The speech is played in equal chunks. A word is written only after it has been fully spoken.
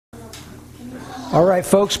All right,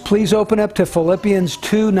 folks, please open up to Philippians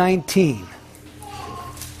 2:19.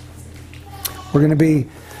 We're going to be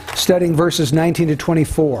studying verses 19 to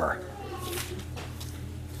 24.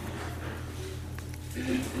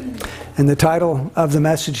 And the title of the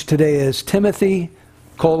message today is Timothy,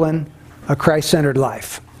 a Christ-centered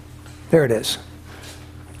life. There it is.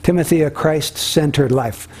 Timothy, a Christ-centered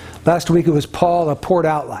life. Last week it was Paul, a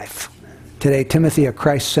poured-out life. Today, Timothy, a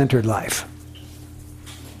Christ-centered life.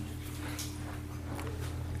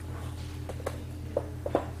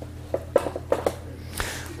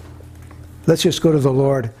 Let's just go to the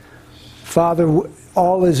Lord. Father,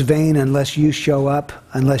 all is vain unless you show up,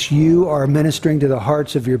 unless you are ministering to the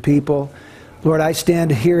hearts of your people. Lord, I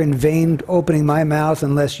stand here in vain opening my mouth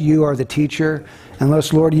unless you are the teacher,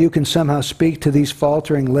 unless, Lord, you can somehow speak to these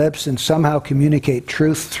faltering lips and somehow communicate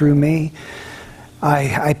truth through me.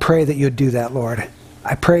 I pray that you'd do that, Lord.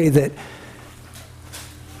 I pray that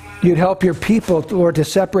you'd help your people, Lord, to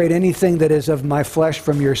separate anything that is of my flesh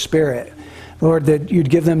from your spirit. Lord, that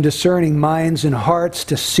you'd give them discerning minds and hearts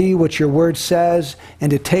to see what your word says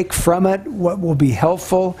and to take from it what will be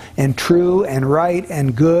helpful and true and right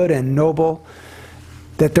and good and noble,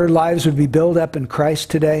 that their lives would be built up in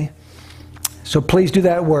Christ today. So please do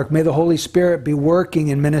that work. May the Holy Spirit be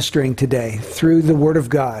working and ministering today through the Word of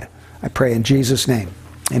God. I pray in Jesus' name.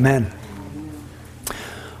 Amen.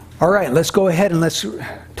 All right, let's go ahead and let's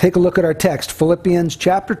take a look at our text. Philippians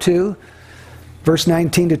chapter 2, verse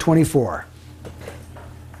 19 to 24.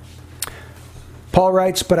 Paul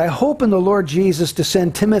writes, "But I hope in the Lord Jesus to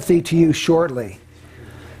send Timothy to you shortly,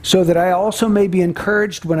 so that I also may be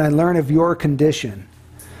encouraged when I learn of your condition.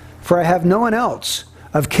 For I have no one else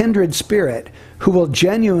of kindred spirit who will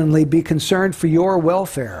genuinely be concerned for your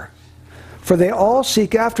welfare. For they all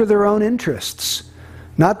seek after their own interests,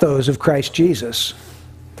 not those of Christ Jesus.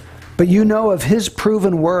 But you know of his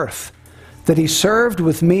proven worth, that he served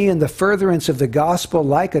with me in the furtherance of the gospel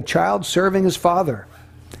like a child serving his father.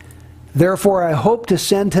 Therefore, I hope to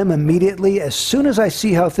send him immediately as soon as I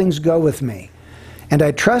see how things go with me. And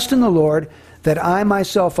I trust in the Lord that I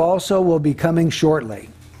myself also will be coming shortly."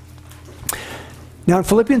 Now in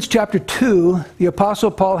Philippians chapter 2, the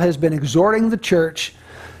Apostle Paul has been exhorting the church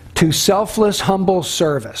to selfless, humble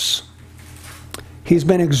service. He's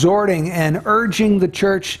been exhorting and urging the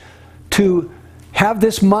church to have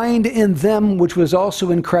this mind in them which was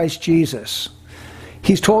also in Christ Jesus.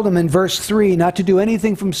 He's told them in verse 3 not to do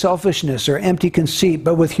anything from selfishness or empty conceit,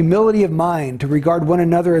 but with humility of mind to regard one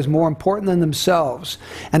another as more important than themselves.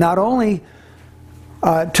 And not only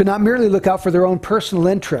to not merely look out for their own personal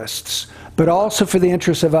interests, but also for the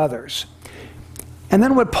interests of others. And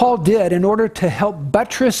then what Paul did in order to help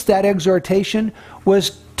buttress that exhortation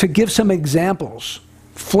was to give some examples,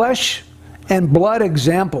 flesh and blood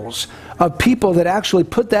examples of people that actually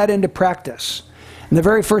put that into practice. And the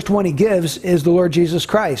very first one he gives is the Lord Jesus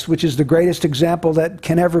Christ, which is the greatest example that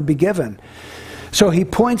can ever be given. So he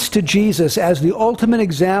points to Jesus as the ultimate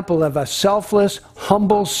example of a selfless,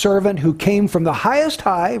 humble servant who came from the highest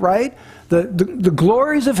high, right? The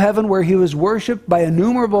glories of heaven, where he was worshipped by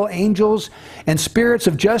innumerable angels and spirits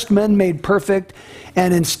of just men made perfect.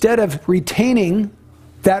 And instead of retaining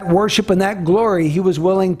that worship and that glory, he was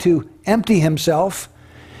willing to empty himself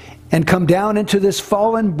and come down into this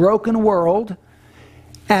fallen, broken world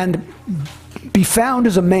and be found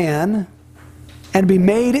as a man and be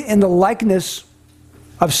made in the likeness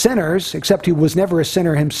of sinners, except he was never a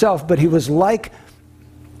sinner himself, but he was like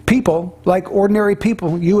people, like ordinary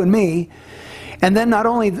people, you and me. And then not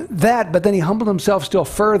only that, but then he humbled himself still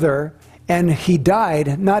further, and he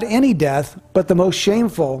died, not any death, but the most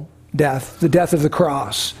shameful death, the death of the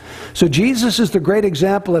cross. So Jesus is the great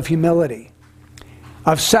example of humility,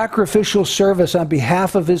 of sacrificial service on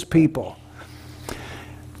behalf of his people.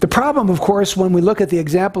 The problem, of course, when we look at the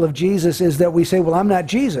example of Jesus is that we say, well, I'm not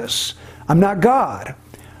Jesus. I'm not God.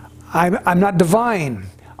 I'm not divine.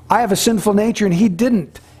 I have a sinful nature and he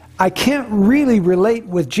didn't. I can't really relate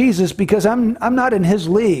with Jesus because I'm not in his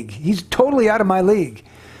league. He's totally out of my league.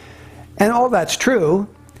 And all that's true.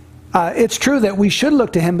 It's true that we should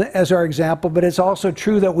look to him as our example, but it's also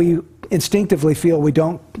true that we instinctively feel we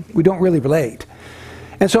don't really relate.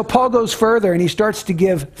 And so Paul goes further and he starts to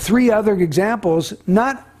give three other examples,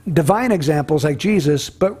 not divine examples like Jesus,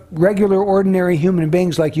 but regular, ordinary human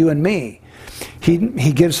beings like you and me. He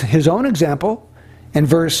gives his own example in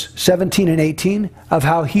verse 17 and 18 of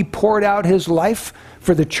how he poured out his life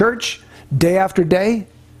for the church day after day,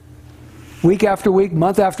 week after week,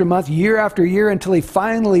 month after month, year after year, until he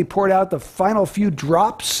finally poured out the final few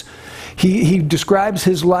drops. He describes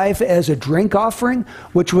his life as a drink offering,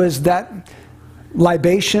 which was that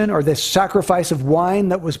libation or this sacrifice of wine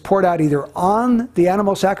that was poured out either on the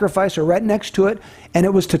animal sacrifice or right next to it, and it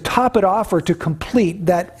was to top it off or to complete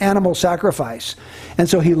that animal sacrifice. And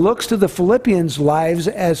so he looks to the Philippians' lives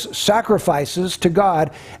as sacrifices to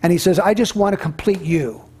God, and he says, I just want to complete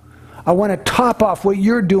you. I want to top off what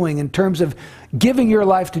you're doing in terms of giving your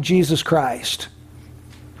life to Jesus Christ.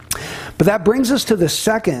 But that brings us to the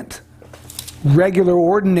second regular,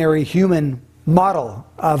 ordinary human model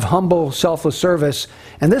of humble, selfless service.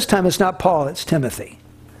 And this time it's not Paul, it's Timothy.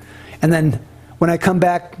 And then when I come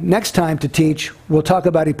back next time to teach, we'll talk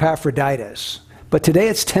about Epaphroditus. But today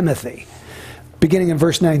it's Timothy, beginning in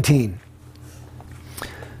verse 19.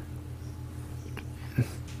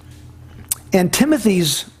 And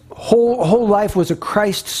Timothy's whole life was a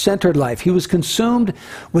Christ-centered life. He was consumed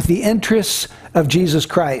with the interests of Jesus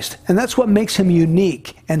Christ. And that's what makes him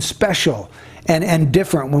unique and special and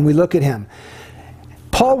different when we look at him.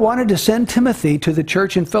 Paul wanted to send Timothy to the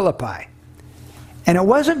church in Philippi. And it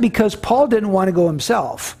wasn't because Paul didn't want to go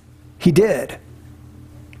himself. He did.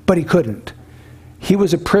 But he couldn't. He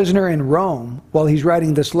was a prisoner in Rome while he's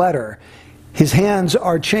writing this letter. His hands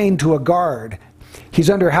are chained to a guard. He's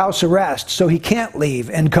under house arrest, so he can't leave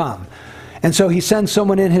and come. And so he sends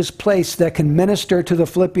someone in his place that can minister to the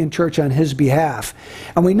Philippian church on his behalf.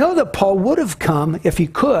 And we know that Paul would have come if he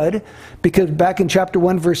could, because back in chapter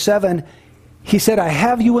 1, verse 7, he said, I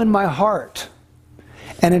have you in my heart.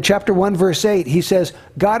 And in chapter 1, verse 8, he says,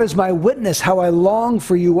 God is my witness how I long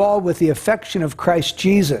for you all with the affection of Christ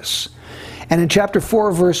Jesus. And in chapter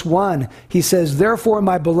 4, verse 1, he says, therefore,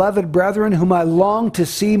 my beloved brethren, whom I long to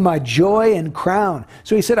see, my joy and crown.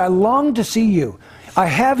 So he said, I long to see you. I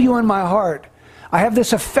have you in my heart. I have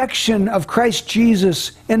this affection of Christ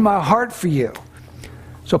Jesus in my heart for you.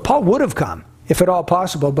 So Paul would have come, if at all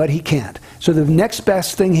possible, but he can't. So the next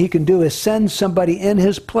best thing he can do is send somebody in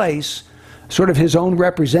his place, sort of his own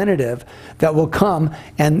representative, that will come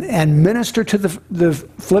and minister to the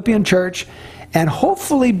Philippian church and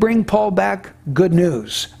hopefully bring Paul back good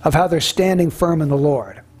news of how they're standing firm in the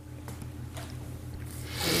Lord.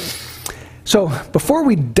 So before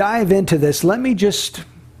we dive into this, let me just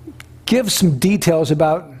give some details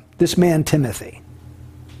about this man Timothy.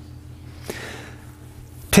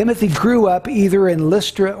 Timothy grew up either in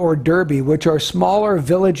Lystra or Derbe, which are smaller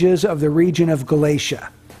villages of the region of Galatia.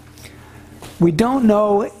 We don't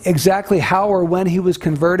know exactly how or when he was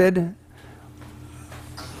converted.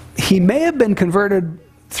 He may have been converted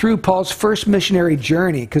through Paul's first missionary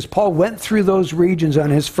journey, because Paul went through those regions on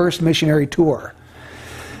his first missionary tour.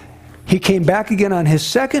 He came back again on his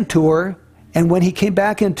second tour, and when he came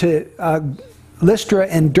back into Lystra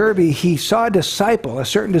and Derbe, he saw a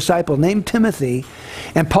certain disciple named Timothy,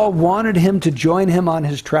 and Paul wanted him to join him on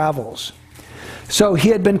his travels. So he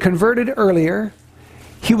had been converted earlier.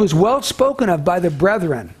 He was well spoken of by the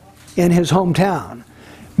brethren in his hometown,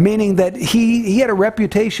 meaning that he had a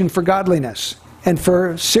reputation for godliness and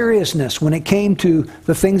for seriousness when it came to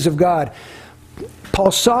the things of God.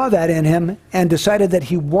 Paul saw that in him and decided that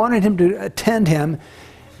he wanted him to attend him,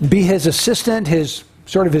 be his assistant, his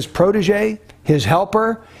protege, his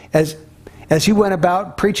helper, as he went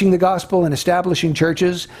about preaching the gospel and establishing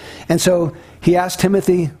churches. And so he asked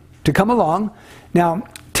Timothy to come along. Now,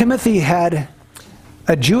 Timothy had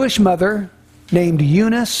a Jewish mother named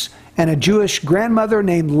Eunice and a Jewish grandmother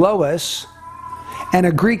named Lois and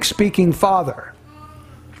a Greek-speaking father.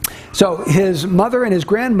 So his mother and his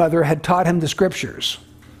grandmother had taught him the scriptures.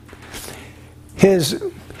 His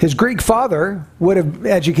Greek father would have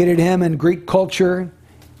educated him in Greek culture,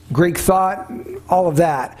 Greek thought, all of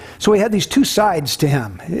that. So he had these two sides to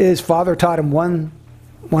him. His father taught him one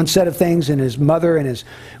set of things, and his mother and his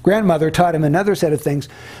grandmother taught him another set of things.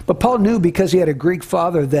 But Paul knew, because he had a Greek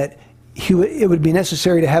father, that it would be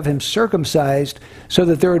necessary to have him circumcised so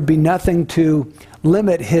that there would be nothing to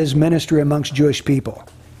limit his ministry amongst Jewish people.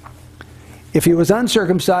 If he was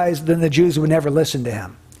uncircumcised, then the Jews would never listen to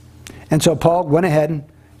him. And so Paul went ahead and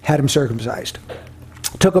had him circumcised.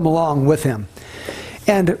 Took him along with him.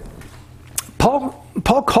 And Paul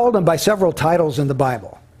called him by several titles in the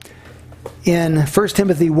Bible. In 1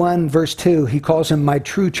 Timothy 1, verse 2, he calls him my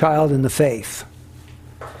true child in the faith.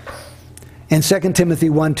 In 2 Timothy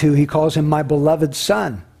 1, 2, he calls him my beloved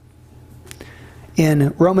son.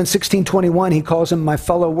 In Romans 16:21, he calls him my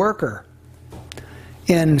fellow worker.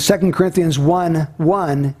 In 2 Corinthians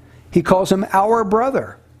 1:1, he calls him our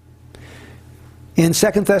brother. In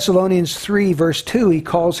 2 Thessalonians 3, verse 2, he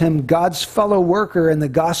calls him God's fellow worker in the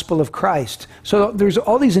gospel of Christ. So there's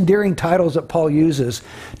all these endearing titles that Paul uses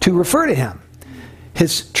to refer to him.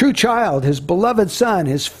 His true child, his beloved son,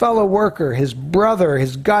 his fellow worker, his brother,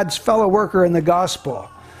 his God's fellow worker in the gospel.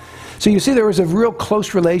 So you see there was a real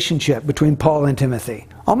close relationship between Paul and Timothy,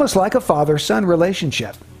 almost like a father-son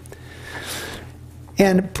relationship.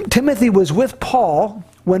 And Timothy was with Paul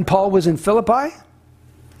when Paul was in Philippi.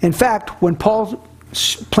 In fact, when Paul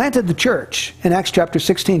planted the church in Acts chapter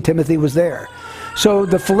 16, Timothy was there. So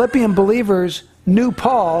the Philippian believers knew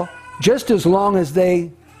Paul just as long as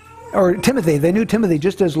they knew Timothy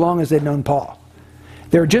just as long as they'd known Paul.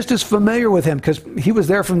 They were just as familiar with him because he was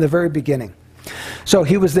there from the very beginning. So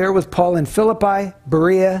he was there with Paul in Philippi,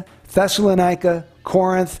 Berea, Thessalonica,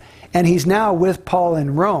 Corinth, and he's now with Paul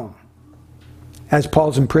in Rome as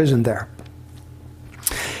Paul's imprisoned there.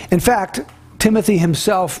 In fact, Timothy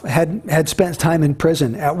himself had spent time in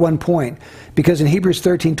prison at one point, because in Hebrews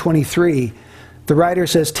 13:23, the writer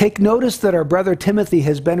says, "Take notice that our brother Timothy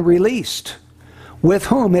has been released, with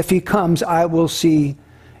whom, if he comes, I will see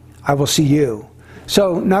you."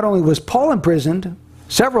 So not only was Paul imprisoned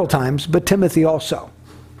several times, but Timothy also,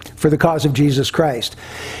 for the cause of Jesus Christ.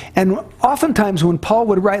 And oftentimes when Paul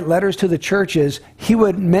would write letters to the churches, he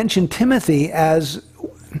would mention Timothy as,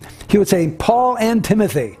 he would say, Paul and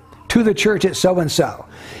Timothy to the church at so-and-so.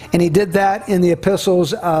 And he did that in the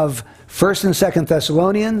epistles of 1st and 2nd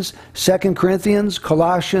Thessalonians, 2nd Corinthians,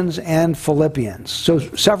 Colossians, and Philippians. So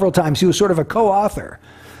several times he was sort of a co-author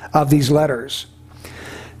of these letters.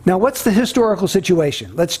 Now what's the historical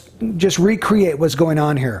situation? Let's just recreate what's going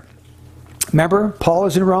on here. Remember, Paul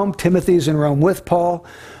is in Rome, Timothy is in Rome with Paul.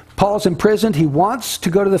 Paul's imprisoned, he wants to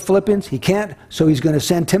go to the Philippians, he can't, so he's going to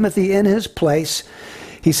send Timothy in his place.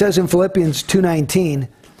 He says in Philippians 2:19,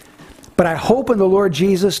 "But I hope in the Lord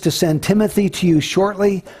Jesus to send Timothy to you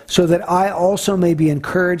shortly, so that I also may be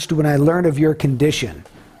encouraged when I learn of your condition."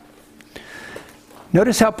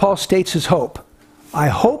 Notice how Paul states his hope. I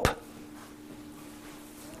hope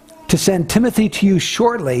to send Timothy to you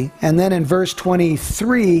shortly, and then in verse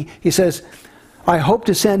 23, he says, I hope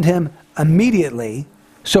to send him immediately,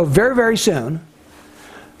 so very, very soon.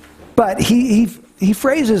 But he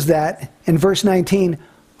phrases that in verse 19,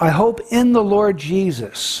 I hope in the Lord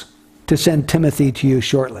Jesus to send Timothy to you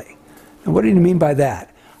shortly. And what do you mean by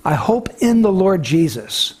that? I hope in the Lord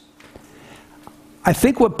Jesus. I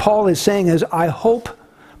think what Paul is saying is, I hope,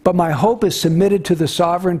 but my hope is submitted to the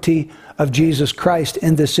sovereignty of Jesus Christ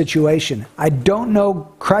in this situation. I don't know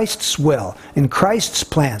Christ's will and Christ's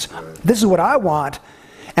plans. This is what I want,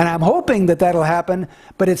 and I'm hoping that that'll happen,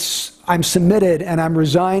 but I'm submitted and I'm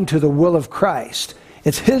resigned to the will of Christ.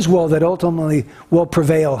 It's His will that ultimately will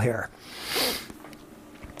prevail here.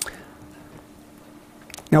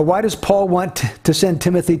 Now, why does Paul want to send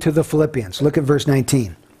Timothy to the Philippians? Look at verse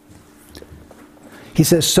 19. He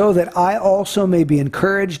says, so that I also may be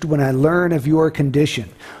encouraged when I learn of your condition.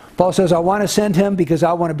 Paul says, I want to send him because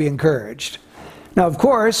I want to be encouraged. Now, of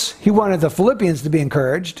course, he wanted the Philippians to be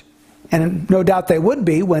encouraged, and no doubt they would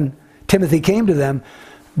be when Timothy came to them.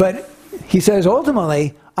 But he says,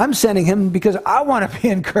 ultimately, I'm sending him because I want to be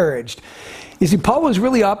encouraged. You see, Paul was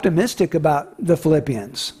really optimistic about the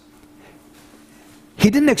Philippians. He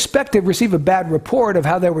didn't expect to receive a bad report of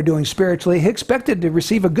how they were doing spiritually. He expected to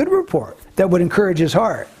receive a good report that would encourage his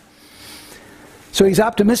heart. So he's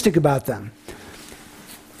optimistic about them.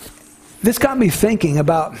 This got me thinking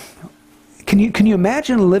about, can you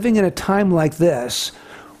imagine living in a time like this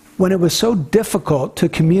when it was so difficult to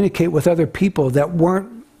communicate with other people that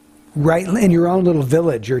weren't right in your own little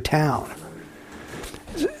village or town?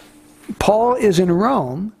 Paul is in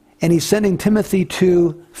Rome, and he's sending Timothy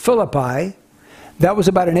to Philippi. That was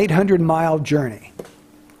about an 800-mile journey.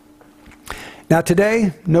 Now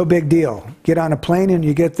today, no big deal. Get on a plane and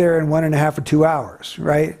you get there in 1.5 or 2 hours,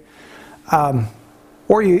 right?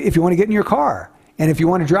 Or if you want to get in your car, and if you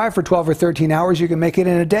want to drive for 12 or 13 hours, you can make it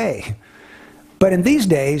in a day. But in these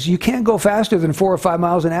days, you can't go faster than 4 or 5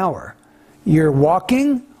 miles an hour. You're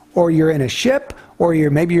walking, or you're in a ship, or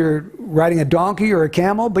maybe you're riding a donkey or a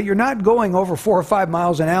camel, but you're not going over 4 or 5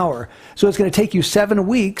 miles an hour. So it's going to take you 7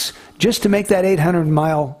 weeks just to make that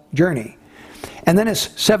 800-mile journey. And then it's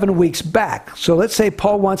 7 weeks back. So let's say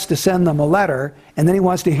Paul wants to send them a letter, and then he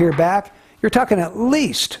wants to hear back. You're talking at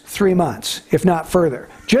least 3 months, if not further,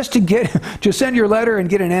 just to send your letter and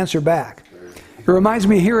get an answer back. It reminds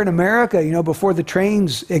me here in America, you know, before the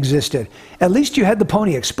trains existed, at least you had the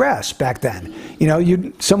Pony Express back then. You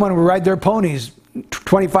know, someone would ride their ponies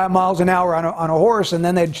 25 miles an hour on a horse, and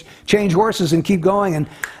then they'd change horses and keep going. And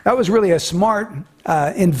that was really a smart,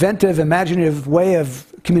 inventive, imaginative way of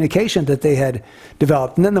communication that they had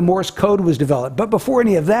developed. And then the Morse code was developed. But before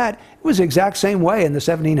any of that, it was the exact same way in the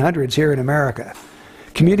 1700s here in America.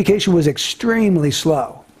 Communication was extremely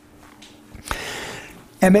slow.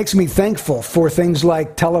 It makes me thankful for things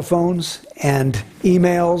like telephones and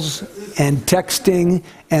emails and texting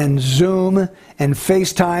and Zoom and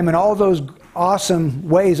FaceTime and all those awesome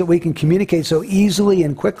ways that we can communicate so easily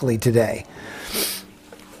and quickly today.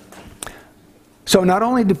 So not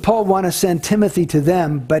only did Paul want to send Timothy to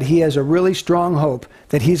them, but he has a really strong hope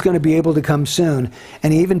that he's going to be able to come soon.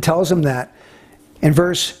 And he even tells them that in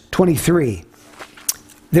verse 23.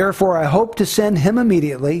 Therefore, I hope to send him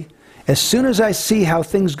immediately, as soon as I see how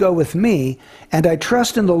things go with me, and I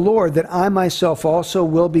trust in the Lord that I myself also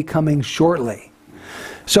will be coming shortly.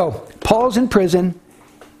 So, Paul's in prison.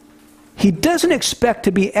 He doesn't expect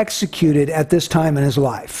to be executed at this time in his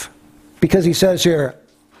life, because he says here,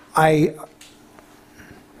 I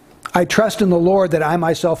trust in the Lord that I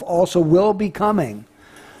myself also will be coming.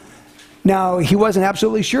 Now, he wasn't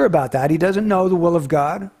absolutely sure about that. He doesn't know the will of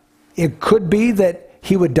God. It could be that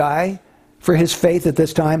he would die for his faith at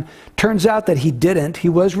this time. Turns out that he didn't. He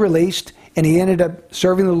was released, and he ended up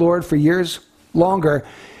serving the Lord for years longer.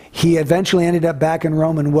 He eventually ended up back in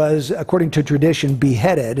Rome and was, according to tradition,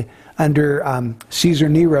 beheaded under Caesar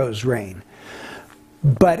Nero's reign.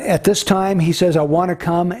 But at this time, he says, I want to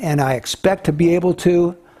come, and I expect to be able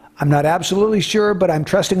to. I'm not absolutely sure, but I'm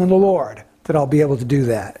trusting in the Lord that I'll be able to do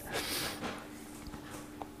that.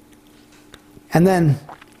 And then,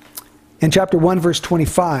 in chapter 1, verse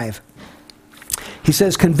 25, he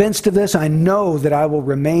says, convinced of this, I know that I will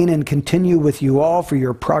remain and continue with you all for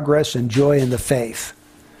your progress and joy in the faith.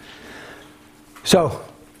 So,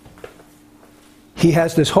 he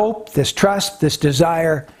has this hope, this trust, this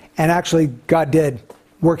desire, and actually God did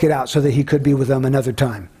work it out so that he could be with them another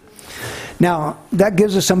time. Now, that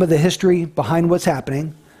gives us some of the history behind what's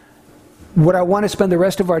happening. What I want to spend the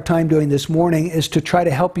rest of our time doing this morning is to try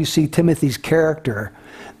to help you see Timothy's character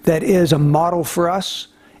that is a model for us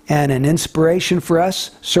and an inspiration for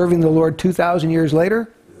us serving the Lord 2,000 years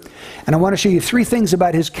later. And I want to show you 3 things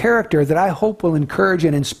about his character that I hope will encourage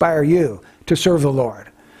and inspire you to serve the Lord.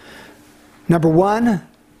 Number 1,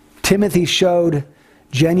 Timothy showed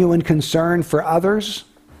genuine concern for others.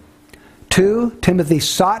 2, Timothy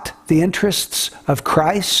sought the interests of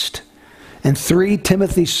Christ. And 3,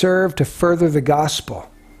 Timothy served to further the gospel.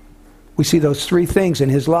 We see those 3 things in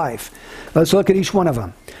his life. Let's look at each one of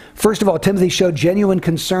them. First of all, Timothy showed genuine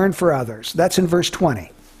concern for others. That's in verse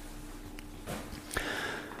 20.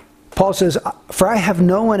 Paul says, for I have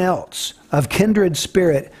no one else of kindred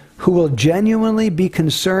spirit who will genuinely be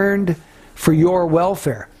concerned for your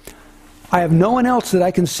welfare. I have no one else that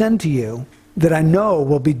I can send to you that I know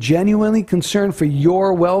will be genuinely concerned for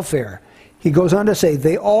your welfare. He goes on to say,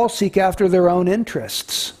 they all seek after their own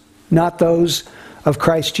interests, not those of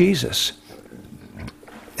Christ Jesus.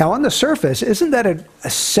 Now, on the surface, isn't that a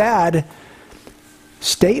sad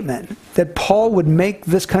statement that Paul would make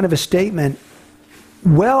this kind of a statement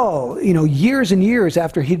years and years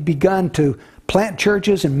after he'd begun to plant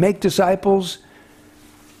churches and make disciples?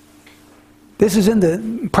 This is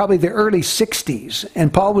in probably the early 60s,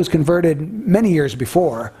 and Paul was converted many years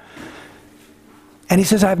before. And he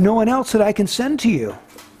says, I have no one else that I can send to you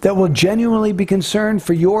that will genuinely be concerned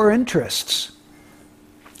for your interests.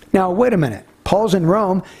 Now, wait a minute. Paul's in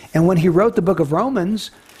Rome, and when he wrote the book of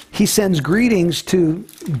Romans, he sends greetings to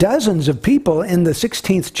dozens of people in the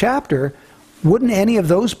 16th chapter. Wouldn't any of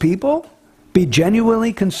those people be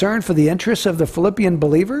genuinely concerned for the interests of the Philippian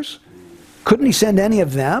believers? Couldn't he send any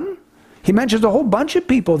of them? He mentions a whole bunch of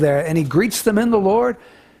people there, and he greets them in the Lord.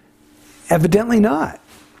 Evidently not.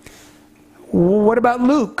 What about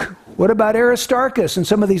Luke? What about Aristarchus and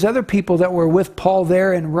some of these other people that were with Paul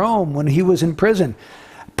there in Rome when he was in prison?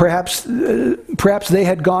 Perhaps they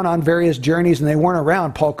had gone on various journeys and they weren't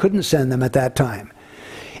around. Paul couldn't send them at that time.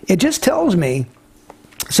 It just tells me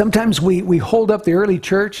sometimes we hold up the early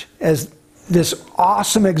church as this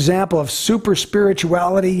awesome example of super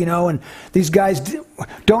spirituality, and these guys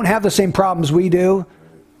don't have the same problems we do.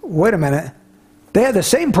 Wait a minute. They had the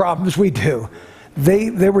same problems we do. They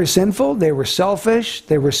were sinful, they were selfish,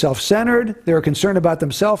 they were self-centered, they were concerned about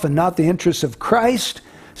themselves and not the interests of Christ,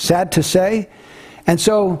 sad to say. And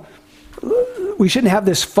so we shouldn't have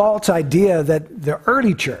this false idea that the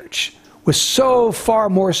early church was so far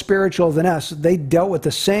more spiritual than us. They dealt with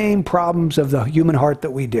the same problems of the human heart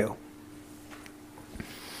that we do.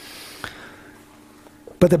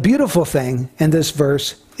 But the beautiful thing in this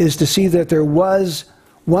verse is to see that there was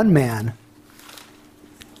one man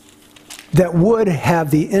that would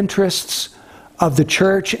have the interests of the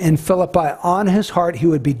church in Philippi on his heart. He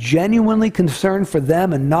would be genuinely concerned for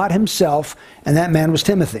them and not himself, and that man was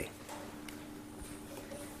Timothy.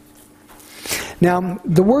 Now,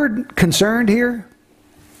 the word concerned here,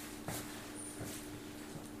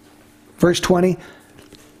 verse 20,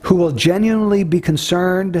 who will genuinely be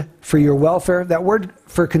concerned for your welfare. That word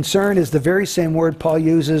for concern is the very same word Paul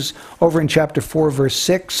uses over in chapter 4, verse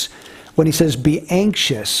 6, when he says, be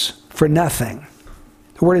anxious for nothing.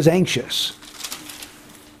 The word is anxious.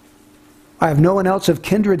 I have no one else of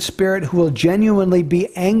kindred spirit who will genuinely be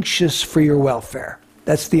anxious for your welfare.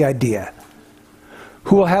 That's the idea.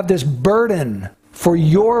 Who will have this burden for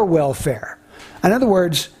your welfare. In other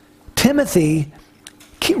words, Timothy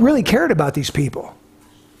really cared about these people.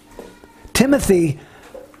 Timothy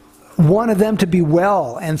wanted them to be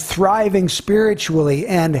well and thriving spiritually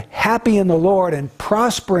and happy in the Lord and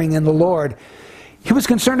prospering in the Lord. He was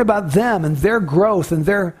concerned about them and their growth and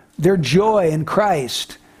their joy in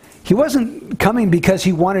Christ. He wasn't coming because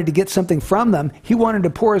he wanted to get something from them. He wanted to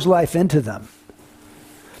pour his life into them.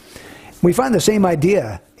 We find the same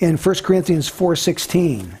idea in 1 Corinthians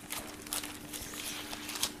 4:16.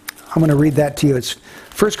 I'm going to read that to you. It's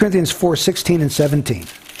 1 Corinthians 4:16 and 17.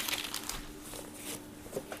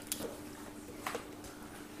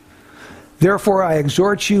 Therefore I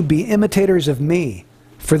exhort you, be imitators of me.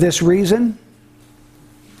 For this reason,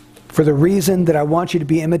 for the reason that I want you to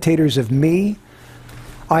be imitators of me,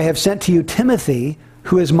 I have sent to you Timothy,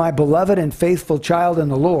 who is my beloved and faithful child in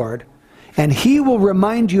the Lord, and he will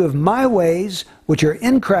remind you of my ways, which are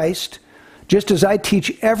in Christ, just as I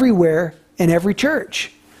teach everywhere in every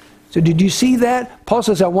church. So did you see that? Paul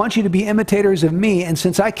says, I want you to be imitators of me, and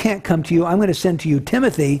since I can't come to you, I'm going to send to you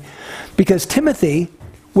Timothy, because Timothy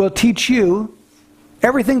will teach you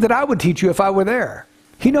everything that I would teach you if I were there.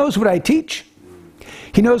 He knows what I teach.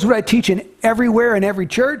 He knows what I teach in everywhere in every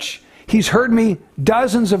church. He's heard me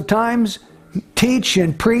dozens of times teach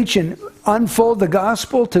and preach and unfold the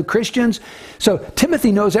gospel to Christians. So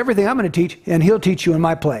Timothy knows everything I'm going to teach, and he'll teach you in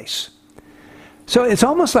my place. So it's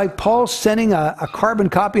almost like Paul's sending a carbon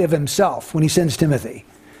copy of himself when he sends Timothy.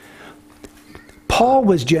 Paul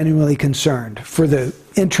was genuinely concerned for the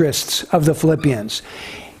interests of the Philippians.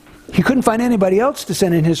 He couldn't find anybody else to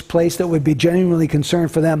send in his place that would be genuinely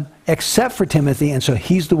concerned for them except for Timothy, and so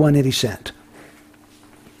he's the one that he sent.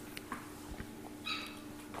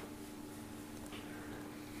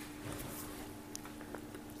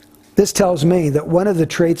 This tells me that one of the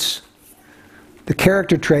traits, the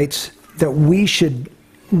character traits that we should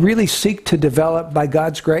really seek to develop by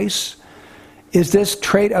God's grace is this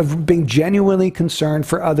trait of being genuinely concerned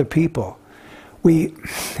for other people.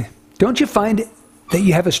 Don't you find that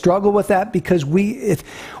you have a struggle with that? Because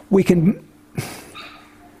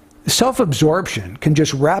self-absorption can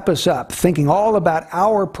just wrap us up thinking all about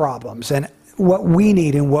our problems and what we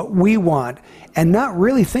need and what we want and not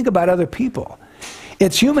really think about other people.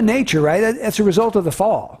 It's human nature, right? It's a result of the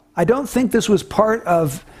fall. I don't think this was part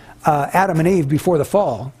of Adam and Eve before the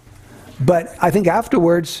fall, but I think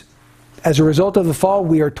afterwards, as a result of the fall,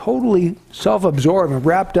 we are totally self-absorbed and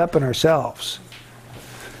wrapped up in ourselves.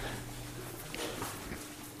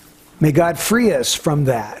 May God free us from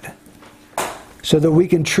that so that we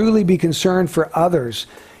can truly be concerned for others.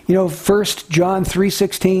 You know, 1 John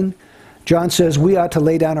 3:16, John says we ought to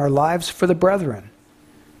lay down our lives for the brethren.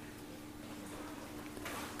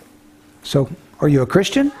 So, are you a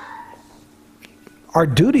Christian? Our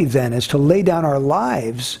duty then is to lay down our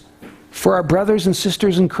lives for our brothers and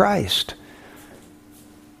sisters in Christ.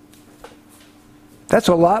 That's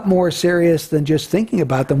a lot more serious than just thinking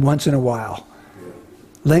about them once in a while.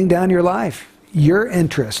 Laying down your life, your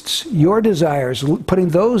interests, your desires, putting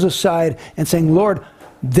those aside and saying, Lord,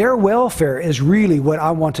 their welfare is really what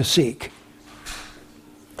I want to seek.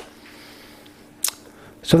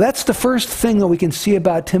 So that's the first thing that we can see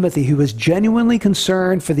about Timothy. He was genuinely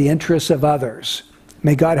concerned for the interests of others.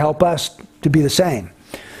 May God help us to be the same.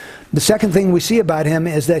 The second thing we see about him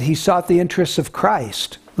is that he sought the interests of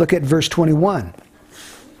Christ. Look at verse 21.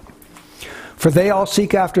 For they all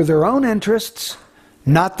seek after their own interests,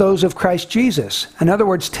 not those of Christ Jesus. In other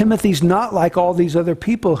words, Timothy's not like all these other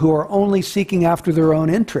people who are only seeking after their own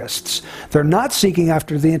interests. They're not seeking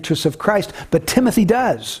after the interests of Christ, but Timothy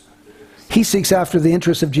does. He seeks after the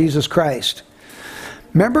interests of Jesus Christ.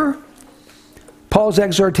 Remember Paul's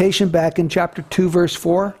exhortation back in chapter 2, verse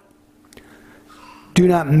 4? Do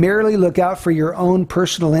not merely look out for your own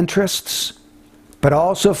personal interests, but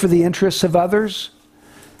also for the interests of others.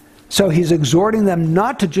 So he's exhorting them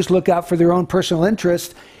not to just look out for their own personal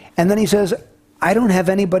interests, and then he says, I don't have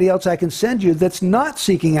anybody else I can send you that's not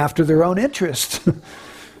seeking after their own interests.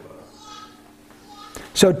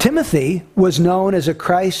 So Timothy was known as a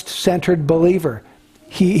Christ-centered believer.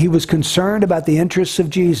 He was concerned about the interests of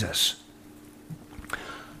Jesus.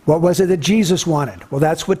 What was it that Jesus wanted? Well,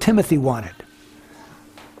 that's what Timothy wanted.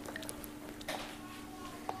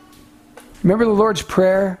 Remember the Lord's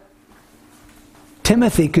Prayer?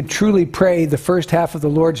 Timothy could truly pray the first half of the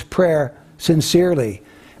Lord's Prayer sincerely.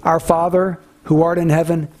 Our Father, who art in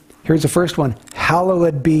heaven, here's the first one,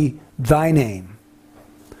 hallowed be thy name.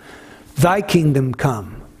 Thy kingdom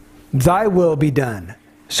come. Thy will be done.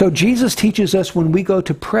 So Jesus teaches us when we go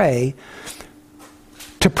to pray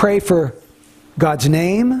for God's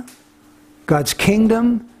name, God's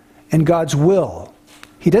kingdom, and God's will.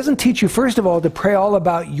 He doesn't teach you, first of all, to pray all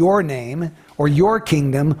about your name or your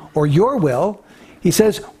kingdom or your will. He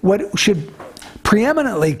says what should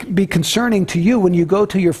preeminently be concerning to you when you go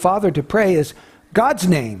to your Father to pray is God's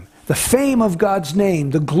name, the fame of God's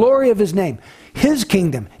name, the glory of His name, His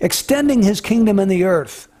kingdom, extending His kingdom in the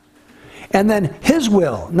earth. And then His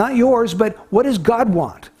will, not yours, but what does God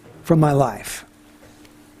want from my life?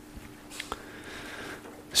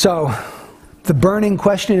 So, the burning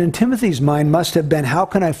question in Timothy's mind must have been, how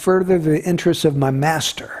can I further the interests of my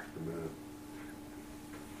master?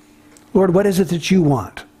 Lord, what is it that you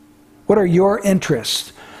want? What are your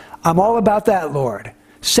interests? I'm all about that, Lord.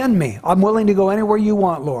 Send me. I'm willing to go anywhere you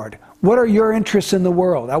want, Lord. What are your interests in the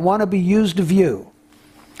world? I want to be used of you.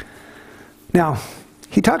 Now,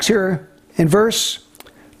 he talks here in verse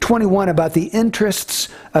 21 about the interests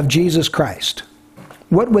of Jesus Christ.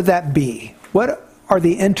 What would that be? What are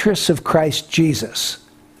the interests of Christ Jesus?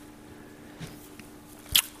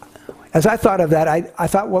 As I thought of that, I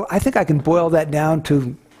thought, well, I think I can boil that down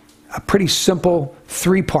to a pretty simple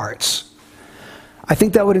 3 parts. I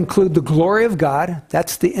think that would include the glory of God.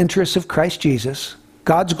 That's the interests of Christ Jesus.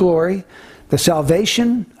 God's glory, the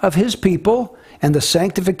salvation of His people, and the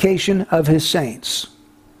sanctification of His saints.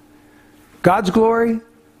 God's glory,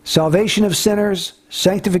 salvation of sinners,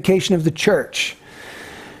 sanctification of the church.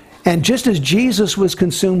 And just as Jesus was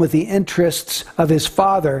consumed with the interests of His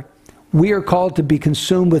Father, we are called to be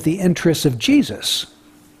consumed with the interests of Jesus.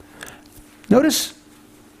 Notice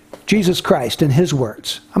Jesus Christ and His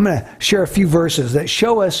words. I'm going to share a few verses that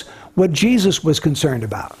show us what Jesus was concerned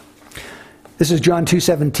about. This is John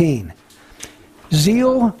 2:17.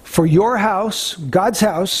 Zeal for your house, God's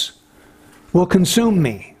house, will consume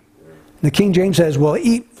me. The King James says, well,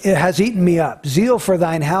 it has eaten me up. Zeal for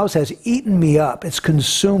thine house has eaten me up. It's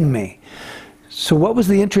consumed me. So what was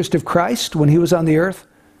the interest of Christ when He was on the earth?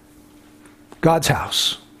 God's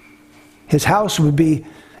house. His house would be,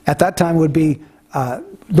 at that time, would be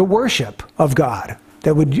the worship of God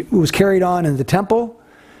that was carried on in the temple.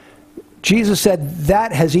 Jesus said,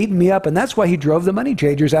 that has eaten me up, and that's why He drove the money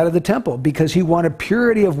changers out of the temple, because He wanted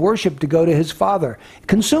purity of worship to go to His Father. It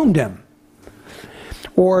consumed Him.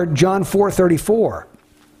 Or John 4:34,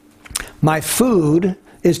 my food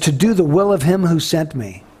is to do the will of Him who sent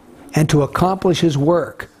me and to accomplish His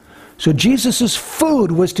work. So Jesus'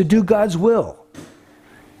 food was to do God's will.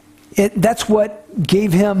 That's what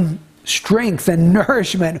gave Him strength and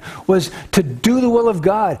nourishment, was to do the will of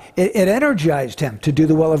God. It energized Him to do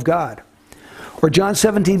the will of God. Or John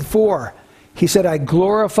 17:4, He said, I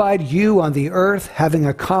glorified you on the earth, having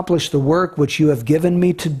accomplished the work which you have given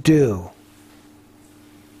me to do.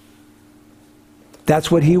 That's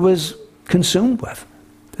what He was consumed with.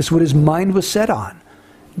 That's what His mind was set on.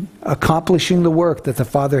 Accomplishing the work that the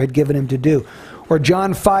Father had given Him to do. Or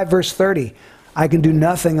John 5:30, I can do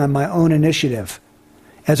nothing on my own initiative.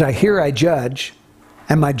 As I hear, I judge,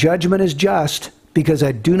 and my judgment is just, because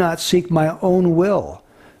I do not seek my own will,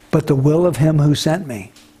 but the will of Him who sent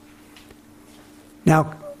me.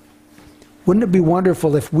 Now, wouldn't it be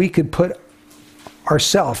wonderful if we could put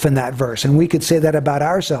ourselves in that verse, and we could say that about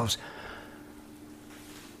ourselves?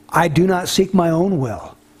 I do not seek my own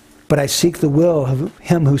will, but I seek the will of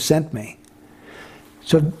Him who sent me.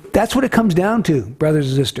 So that's what it comes down to, brothers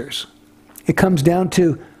and sisters. It comes down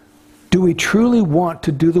to, do we truly want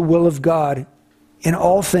to do the will of God in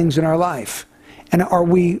all things in our life? And are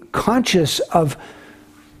we conscious of,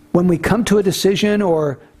 when we come to a decision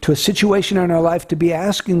or to a situation in our life, to be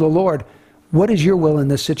asking the Lord, what is your will in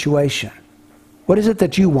this situation? What is it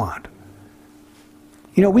that you want?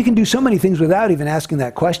 You know, we can do so many things without even asking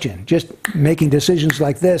that question, just making decisions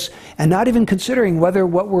like this and not even considering whether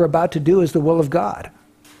what we're about to do is the will of God.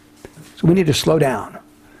 So we need to slow down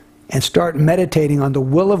and start meditating on the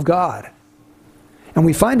will of God. And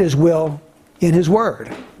we find His will in His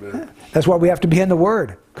Word. Yeah. That's why we have to be in the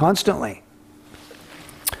Word constantly.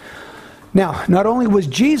 Now, not only was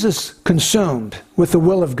Jesus consumed with the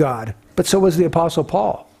will of God, but so was the Apostle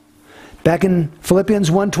Paul. Back in Philippians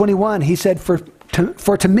 1:21, he said, For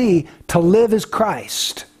to me, to live is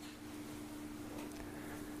Christ.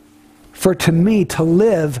 For to me, to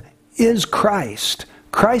live is Christ.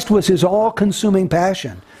 Christ was his all-consuming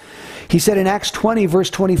passion. He said in Acts 20, verse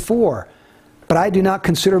 24, but I do not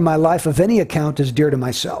consider my life of any account as dear to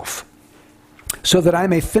myself, so that I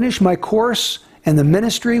may finish my course and the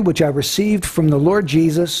ministry which I received from the Lord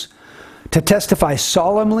Jesus, to testify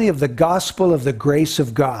solemnly of the gospel of the grace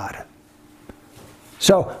of God.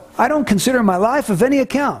 So I don't consider my life of any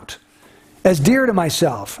account as dear to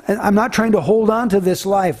myself. And I'm not trying to hold on to this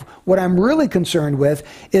life. What I'm really concerned with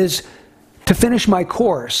is to finish my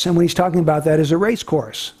course. And when he's talking about that as a race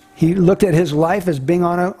course, he looked at his life as being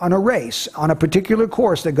on a race, on a particular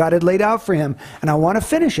course that God had laid out for him. And I want to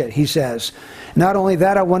finish it, he says. Not only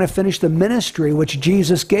that, I want to finish the ministry which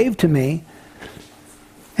Jesus gave to me.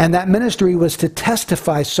 And that ministry was to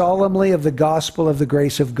testify solemnly of the gospel of the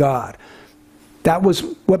grace of God. That was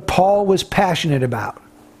what Paul was passionate about.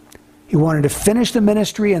 He wanted to finish the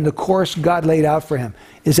ministry and the course God laid out for him.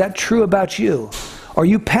 Is that true about you? Are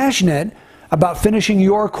you passionate about finishing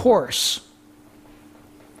your course?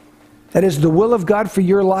 That is the will of God for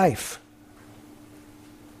your life.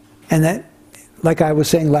 And that, like I was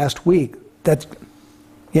saying last week, it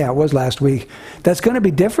was last week, that's going to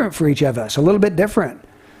be different for each of us, a little bit different.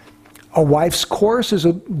 A wife's course is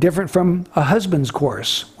different from a husband's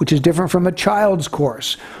course, which is different from a child's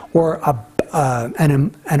course, or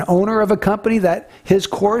an owner of a company, that his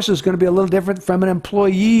course is going to be a little different from an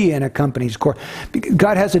employee in a company's course.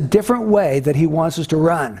 God has a different way that he wants us to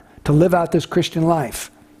run, to live out this Christian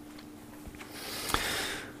life.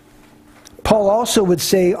 Paul also would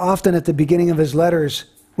say often at the beginning of his letters,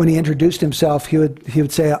 when he introduced himself, he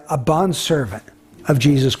would say, a bondservant of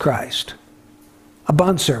Jesus Christ. A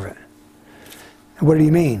bondservant. And what did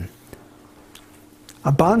he mean?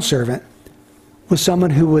 A bondservant was someone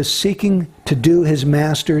who was seeking to do his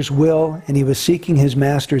master's will, and he was seeking his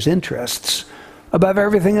master's interests above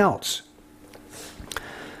everything else.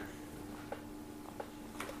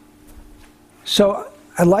 So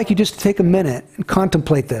I'd like you just to take a minute and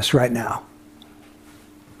contemplate this right now.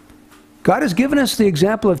 God has given us the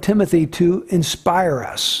example of Timothy to inspire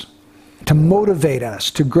us, to motivate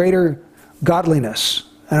us to greater godliness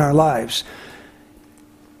in our lives.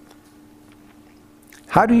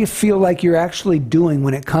 How do you feel like you're actually doing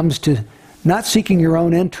when it comes to not seeking your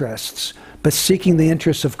own interests, but seeking the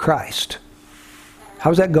interests of Christ?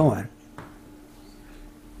 How's that going?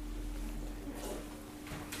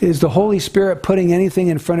 Is the Holy Spirit putting anything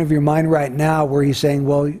in front of your mind right now where he's saying,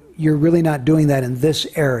 well, you're really not doing that in this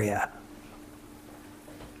area?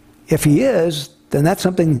 If he is, then that's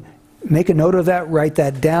something, make a note of that, write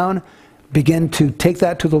that down, begin to take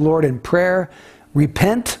that to the Lord in prayer,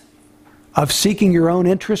 repent of seeking your own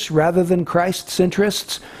interests rather than Christ's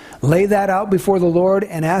interests. Lay that out before the Lord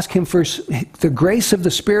and ask him for the grace of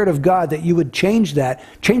the Spirit of God that you would change that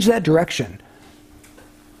direction.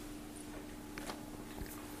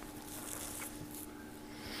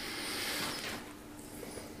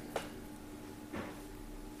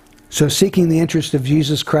 So seeking the interest of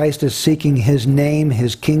Jesus Christ is seeking his name,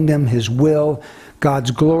 his kingdom, his will,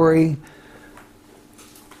 God's glory,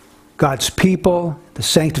 God's people, the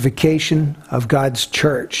sanctification of God's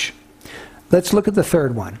church. Let's look at the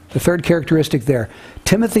third one, the third characteristic there.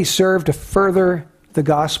 Timothy served to further the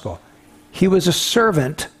gospel. He was a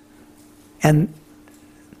servant, and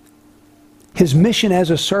his mission as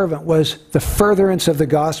a servant was the furtherance of the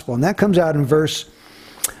gospel. And that comes out in verse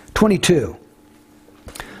 22.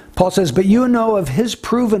 Paul says, but you know of his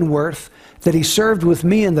proven worth, that he served with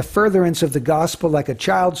me in the furtherance of the gospel like a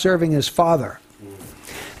child serving his father.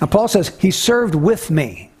 Now Paul says, he served with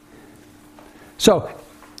me. So,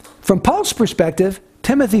 from Paul's perspective,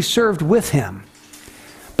 Timothy served with him.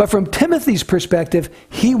 But from Timothy's perspective,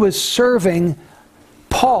 he was serving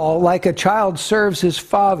Paul like a child serves his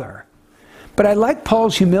father. But I like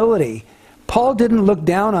Paul's humility. Paul didn't look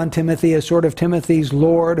down on Timothy as sort of Timothy's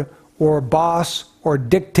lord or boss or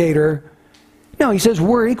dictator. No, he says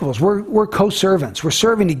we're equals. We're co-servants. We're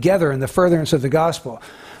serving together in the furtherance of the gospel.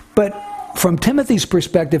 But from Timothy's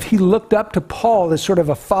perspective, he looked up to Paul as sort of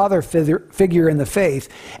a father figure in the faith,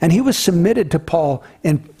 and he was submitted to Paul.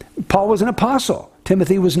 And Paul was an apostle.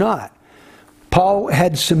 Timothy was not. Paul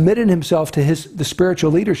had submitted himself to the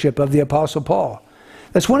spiritual leadership of the apostle Paul.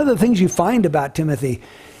 That's one of the things you find about Timothy.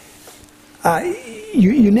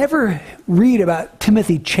 You never read about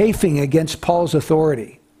Timothy chafing against Paul's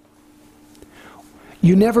authority.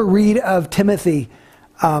 You never read of Timothy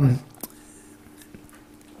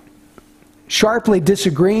sharply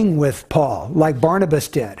disagreeing with Paul like Barnabas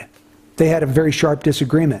did. They had a very sharp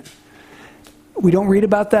disagreement. We don't read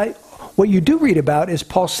about that. What you do read about is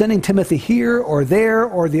Paul sending Timothy here or there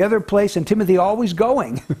or the other place, and Timothy always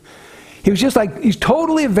going. He was just like, he's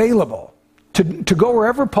totally available to go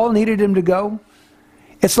wherever Paul needed him to go.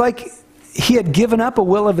 It's like he had given up a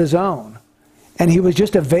will of his own, and he was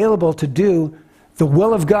just available to do the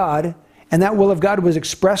will of God And that will of God was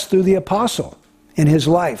expressed through the apostle in his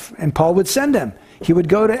life. And Paul would send him. He would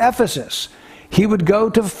go to Ephesus. He would go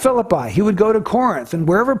to Philippi. He would go to Corinth. And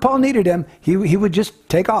wherever Paul needed him, he would just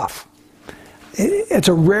take off. It's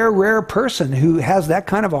a rare, rare person who has that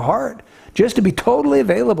kind of a heart, just to be totally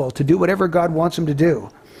available to do whatever God wants him to do.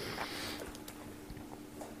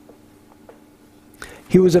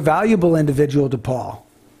 He was a valuable individual to Paul.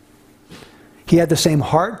 He had the same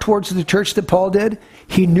heart towards the church that Paul did.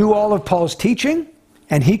 He knew all of Paul's teaching,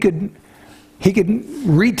 and he could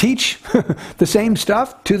reteach the same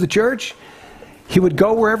stuff to the church. He would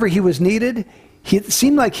go wherever he was needed. It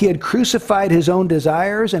seemed like he had crucified his own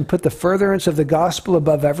desires and put the furtherance of the gospel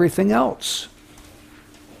above everything else.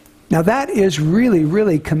 Now that is really,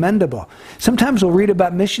 really commendable. Sometimes we'll read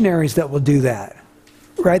about missionaries that will do that,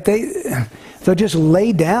 right? They'll just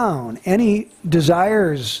lay down any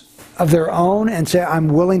desires of their own and say, I'm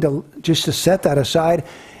willing to just to set that aside.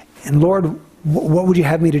 And Lord, what would you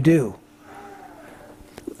have me to do?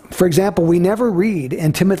 For example, we never read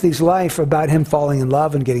in Timothy's life about him falling in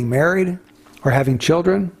love and getting married or having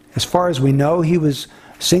children. As far as we know, he was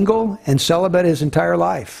single and celibate his entire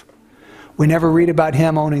life. We never read about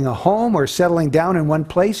him owning a home or settling down in one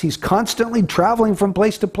place. He's constantly traveling from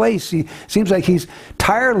place to place. He seems like he's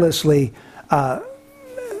tirelessly,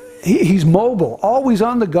 he's mobile, always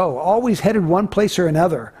on the go, always headed one place or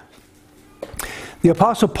another. The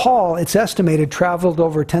Apostle Paul, it's estimated, traveled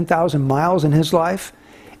over 10,000 miles in his life.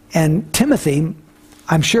 And Timothy,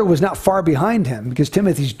 I'm sure, was not far behind him, because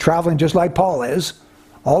Timothy's traveling just like Paul is,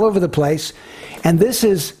 all over the place. And this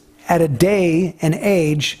is at a day and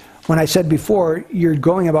age when I said before, you're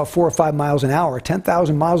going about 4 or 5 miles an hour.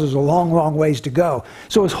 10,000 miles is a long, long ways to go.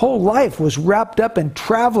 So his whole life was wrapped up in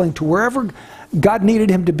traveling to wherever God needed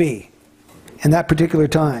him to be in that particular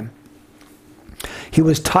time. He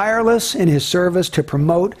was tireless in his service to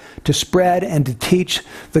promote, to spread, and to teach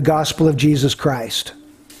the gospel of Jesus Christ.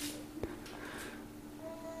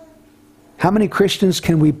 How many Christians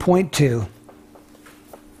can we point to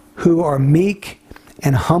who are meek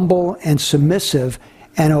and humble and submissive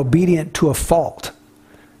and obedient to a fault?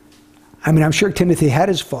 I mean, I'm sure Timothy had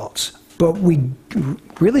his faults, but we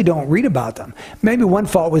really don't read about them. Maybe one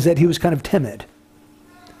fault was that he was kind of timid.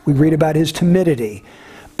 We read about his timidity.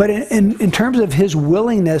 But in terms of his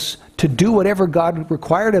willingness to do whatever God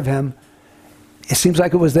required of him, it seems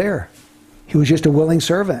like it was there. He was just a willing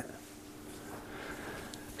servant.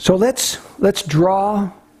 So let's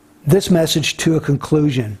draw this message to a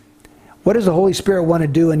conclusion. What does the Holy Spirit want to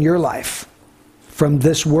do in your life from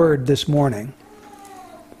this word this morning?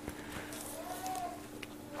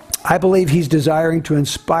 I believe he's desiring to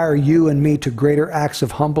inspire you and me to greater acts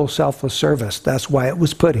of humble, selfless service. That's why it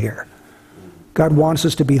was put here. God wants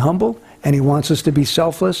us to be humble, and he wants us to be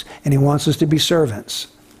selfless, and he wants us to be servants.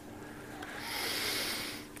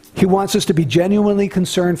 He wants us to be genuinely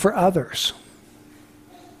concerned for others.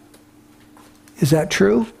 Is that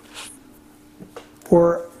true?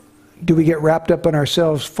 Or do we get wrapped up in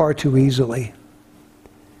ourselves far too easily?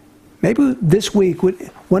 Maybe this week,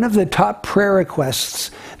 one of the top prayer requests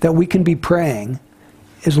that we can be praying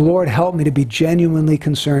is, Lord, help me to be genuinely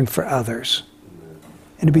concerned for others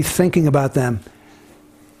and to be thinking about them.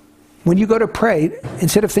 When you go to pray,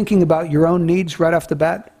 instead of thinking about your own needs right off the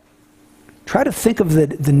bat, try to think of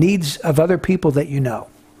the needs of other people that you know.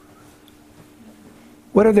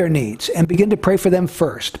 What are their needs? And begin to pray for them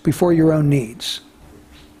first, before your own needs.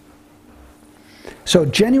 So,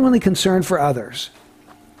 genuinely concerned for others.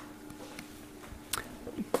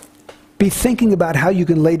 Be thinking about how you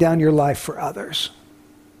can lay down your life for others.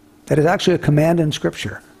 That is actually a command in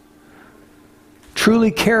Scripture.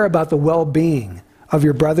 Truly care about the well-being of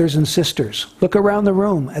your brothers and sisters. Look around the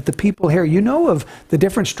room at the people here. You know of the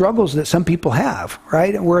different struggles that some people have,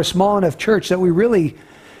 right? And we're a small enough church that we really,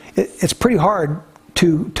 it's pretty hard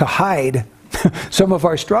to hide some of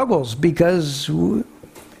our struggles because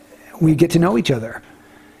we get to know each other.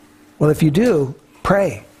 Well, if you do,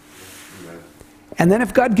 pray. And then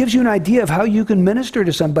if God gives you an idea of how you can minister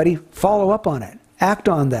to somebody, follow up on it. Act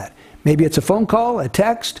on that. Maybe it's a phone call, a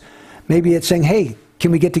text. Maybe it's saying, hey, can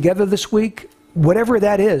we get together this week? Whatever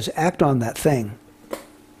that is, act on that thing.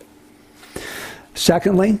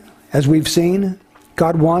 Secondly, as we've seen,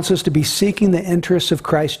 God wants us to be seeking the interests of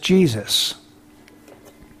Christ Jesus.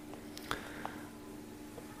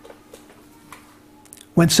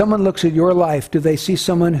 When someone looks at your life, do they see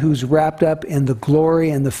someone who's wrapped up in the glory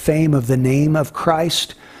and the fame of the name of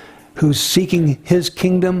Christ, who's seeking his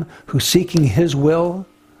kingdom, who's seeking his will,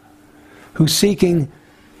 who's seeking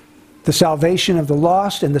the salvation of the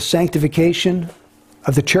lost and the sanctification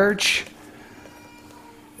of the church?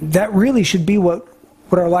 That really should be what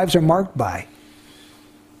what our lives are marked by.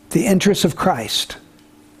 The interests of Christ.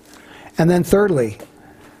 And then thirdly,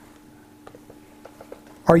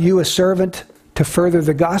 are you a servant to further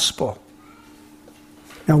the gospel?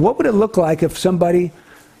 Now, what would it look like if somebody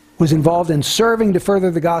was involved in serving to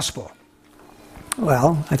further the gospel?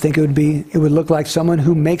 Well, I think it would look like someone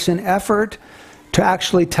who makes an effort to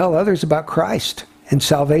actually tell others about Christ and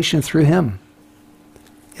salvation through him.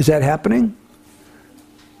 Is that happening?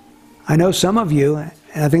 I know some of you,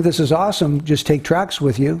 and I think this is awesome, just take tracts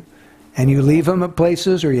with you, and you leave them at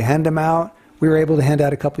places or you hand them out. We were able to hand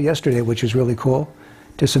out a couple yesterday, which is really cool,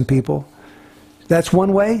 to some people. That's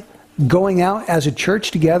one way. Going out as a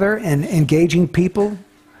church together and engaging people.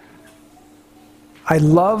 I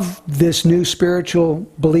love this new spiritual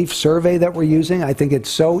belief survey that we're using. I think it's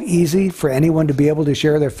so easy for anyone to be able to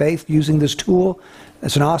share their faith using this tool.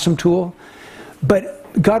 It's an awesome tool.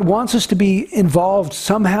 But God wants us to be involved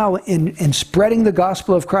somehow in spreading the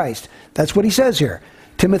gospel of Christ. That's what he says here.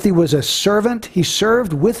 Timothy was a servant. He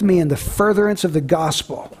served with me in the furtherance of the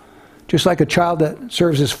gospel, just like a child that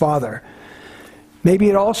serves his father. Maybe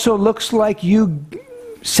it also looks like you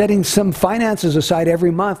setting some finances aside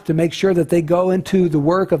every month to make sure that they go into the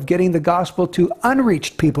work of getting the gospel to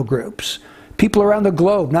unreached people groups, people around the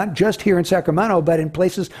globe, not just here in Sacramento, but in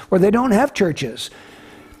places where they don't have churches.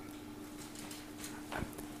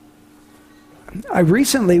 I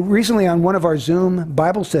recently on one of our Zoom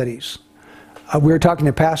Bible studies, we were talking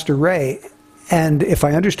to Pastor Ray, and if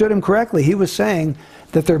I understood him correctly, he was saying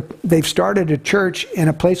that they've started a church in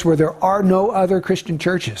a place where there are no other Christian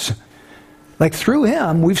churches. Like through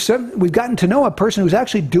him, we've gotten to know a person who's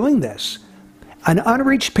actually doing this. An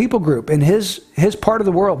unreached people group in his part of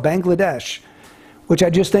the world, Bangladesh, which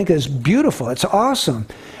I just think is beautiful. It's awesome.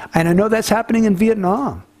 And I know that's happening in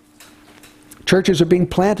Vietnam. Churches are being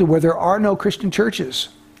planted where there are no Christian churches.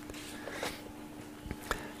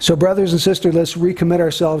 So brothers and sisters, let's recommit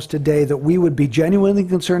ourselves today that we would be genuinely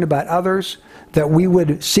concerned about others, that we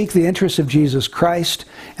would seek the interests of Jesus Christ,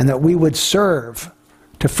 and that we would serve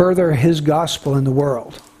to further his gospel in the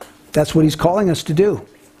world. That's what he's calling us to do.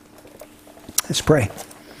 Let's pray.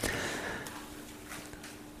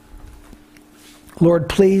 Lord,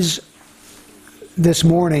 please, this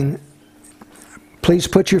morning, please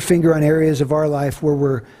put your finger on areas of our life where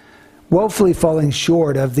we're woefully falling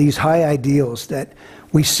short of these high ideals that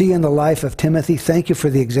we see in the life of Timothy. Thank you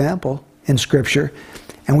for the example in Scripture.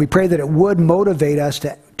 And we pray that it would motivate us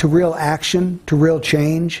to real action, to real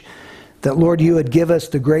change. That, Lord, you would give us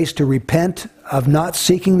the grace to repent of not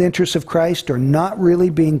seeking the interests of Christ, or not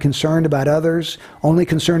really being concerned about others, only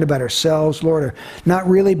concerned about ourselves, Lord, or not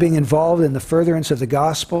really being involved in the furtherance of the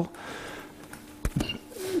gospel.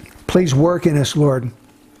 Please work in us, Lord,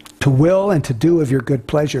 to will and to do of your good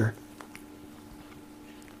pleasure.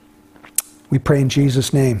 We pray in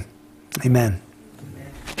Jesus' name. Amen.